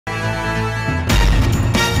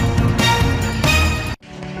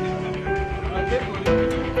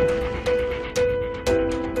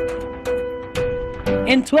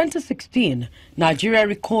In 2016, Nigeria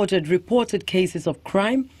recorded reported cases of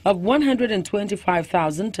crime of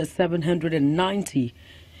 125,790.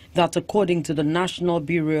 That's according to the National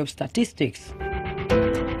Bureau of Statistics.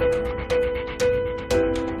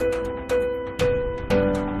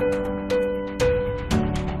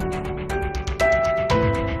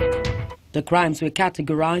 The crimes were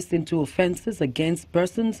categorized into offenses against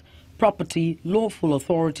persons, property, lawful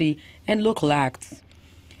authority, and local acts.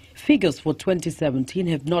 Figures for 2017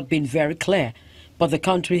 have not been very clear, but the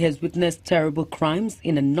country has witnessed terrible crimes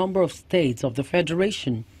in a number of states of the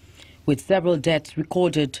Federation, with several deaths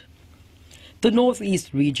recorded. The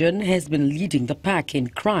Northeast region has been leading the pack in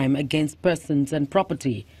crime against persons and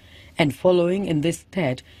property, and following in this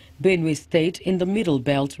stead, Benue State in the Middle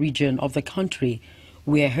Belt region of the country,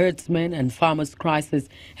 where herdsmen and farmers' crises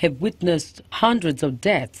have witnessed hundreds of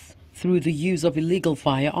deaths through the use of illegal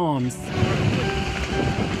firearms.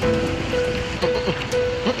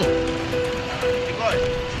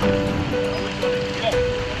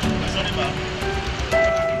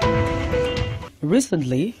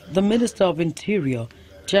 Recently, the Minister of Interior,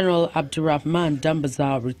 General Abdurrahman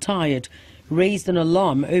Dambazar, retired, raised an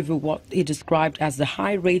alarm over what he described as the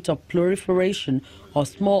high rate of proliferation of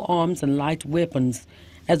small arms and light weapons,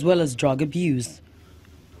 as well as drug abuse.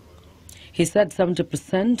 He said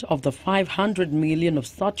 70% of the 500 million of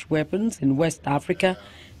such weapons in West Africa,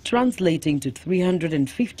 translating to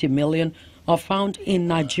 350 million, are found in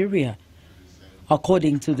Nigeria.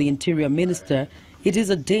 According to the Interior Minister, it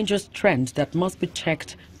is a dangerous trend that must be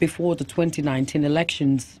checked before the 2019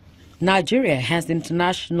 elections. Nigeria has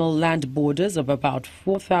international land borders of about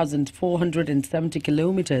 4,470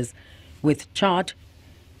 kilometers with Chad,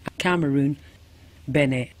 Cameroon,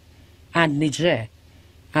 Benin, and Niger,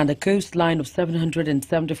 and a coastline of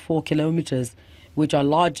 774 kilometers, which are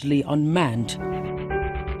largely unmanned.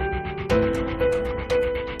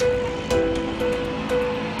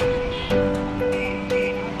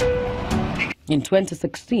 In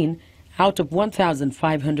 2016, out of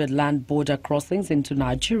 1,500 land border crossings into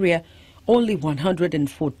Nigeria, only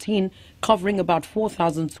 114, covering about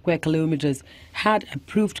 4,000 square kilometers, had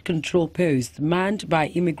approved control posts manned by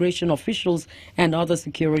immigration officials and other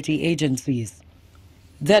security agencies.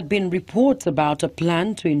 There had been reports about a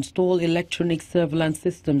plan to install electronic surveillance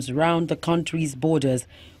systems around the country's borders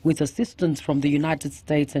with assistance from the United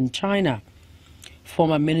States and China.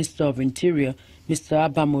 Former Minister of Interior, Mr.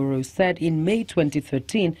 Abba Moro, said in May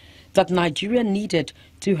 2013 that Nigeria needed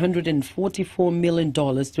 $244 million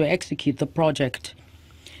to execute the project.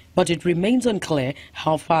 But it remains unclear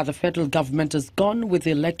how far the federal government has gone with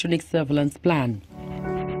the electronic surveillance plan.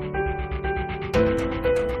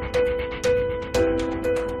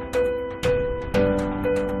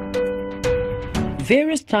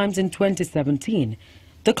 Various times in 2017,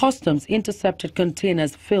 the customs intercepted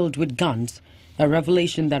containers filled with guns, a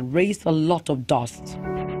revelation that raised a lot of dust.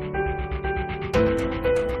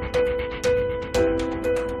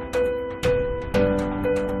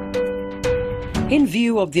 In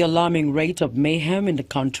view of the alarming rate of mayhem in the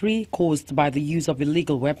country caused by the use of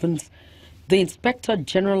illegal weapons, the Inspector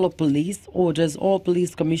General of Police orders all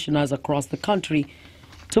police commissioners across the country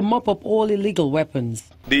to mop up all illegal weapons.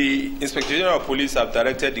 The Inspector General of Police have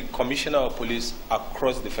directed the Commissioner of Police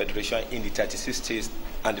across the Federation in the 36 states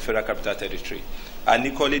and the Federal Capital Territory, and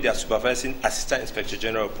equally they are supervising Assistant Inspector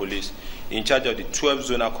General of Police in charge of the 12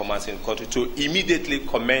 zonal commands in the country to immediately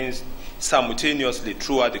commence simultaneously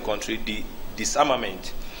throughout the country the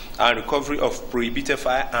disarmament and recovery of prohibited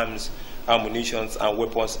firearms, ammunition and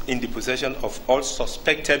weapons in the possession of all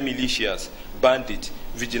suspected militias, bandits,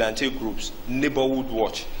 vigilante groups, neighborhood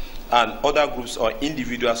watch, and other groups or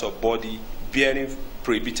individuals of body bearing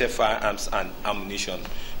prohibited firearms and ammunition,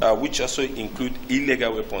 which also include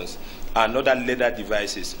illegal weapons and other leather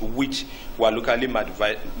devices which were locally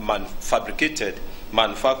fabricated,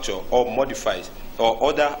 manufactured, or modified, or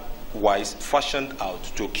otherwise fashioned out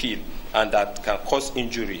to kill, and that can cause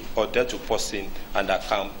injury or death to person, and that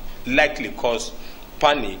can likely cause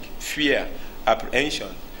panic, fear, apprehension,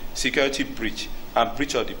 security breach, and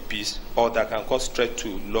breach of the peace, or that can cause threat to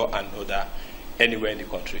law and order anywhere in the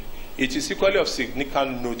country. It is equally of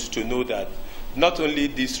significant note to know that not only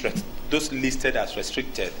those listed as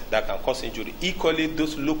restricted that can cause injury, equally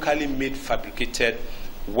those locally made fabricated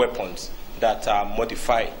weapons that are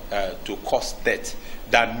modified to cause death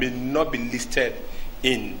that may not be listed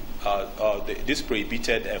in this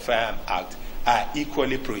prohibited Firearm Act are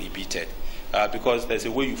equally prohibited because there's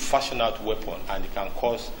a way you fashion out weapon and it can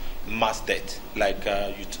cause mass death, like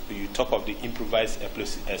you talk of the improvised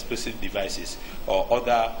explosive devices or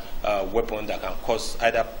other weapons that can cause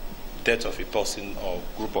either death of a person or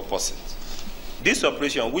group of persons. This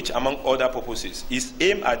operation, which among other purposes, is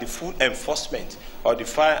aimed at the full enforcement of the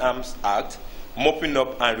Firearms Act, mopping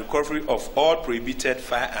up and recovery of all prohibited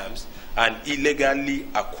firearms and illegally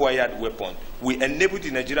acquired weapons, will enable the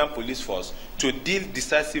Nigerian police force to deal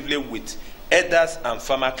decisively with herders and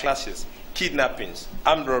farmer clashes, kidnappings,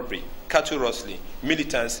 armed robbery, cattle rustling,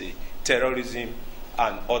 militancy, terrorism,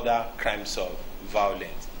 and other crimes of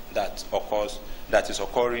violence that is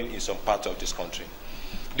occurring in some parts of this country.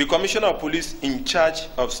 The Commissioner of Police in charge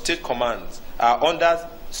of state commands are under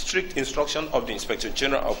strict instruction of the Inspector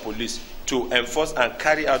General of Police to enforce and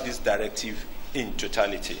carry out this directive in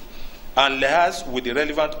totality, and liaise with the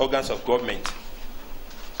relevant organs of government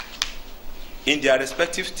in their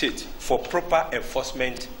respective states for proper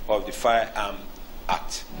enforcement of the Firearms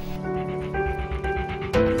Act.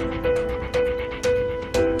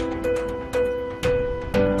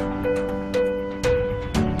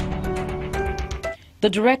 The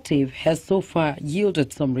directive has so far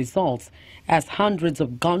yielded some results, as hundreds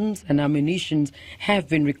of guns and ammunition have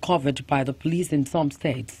been recovered by the police in some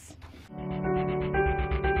states.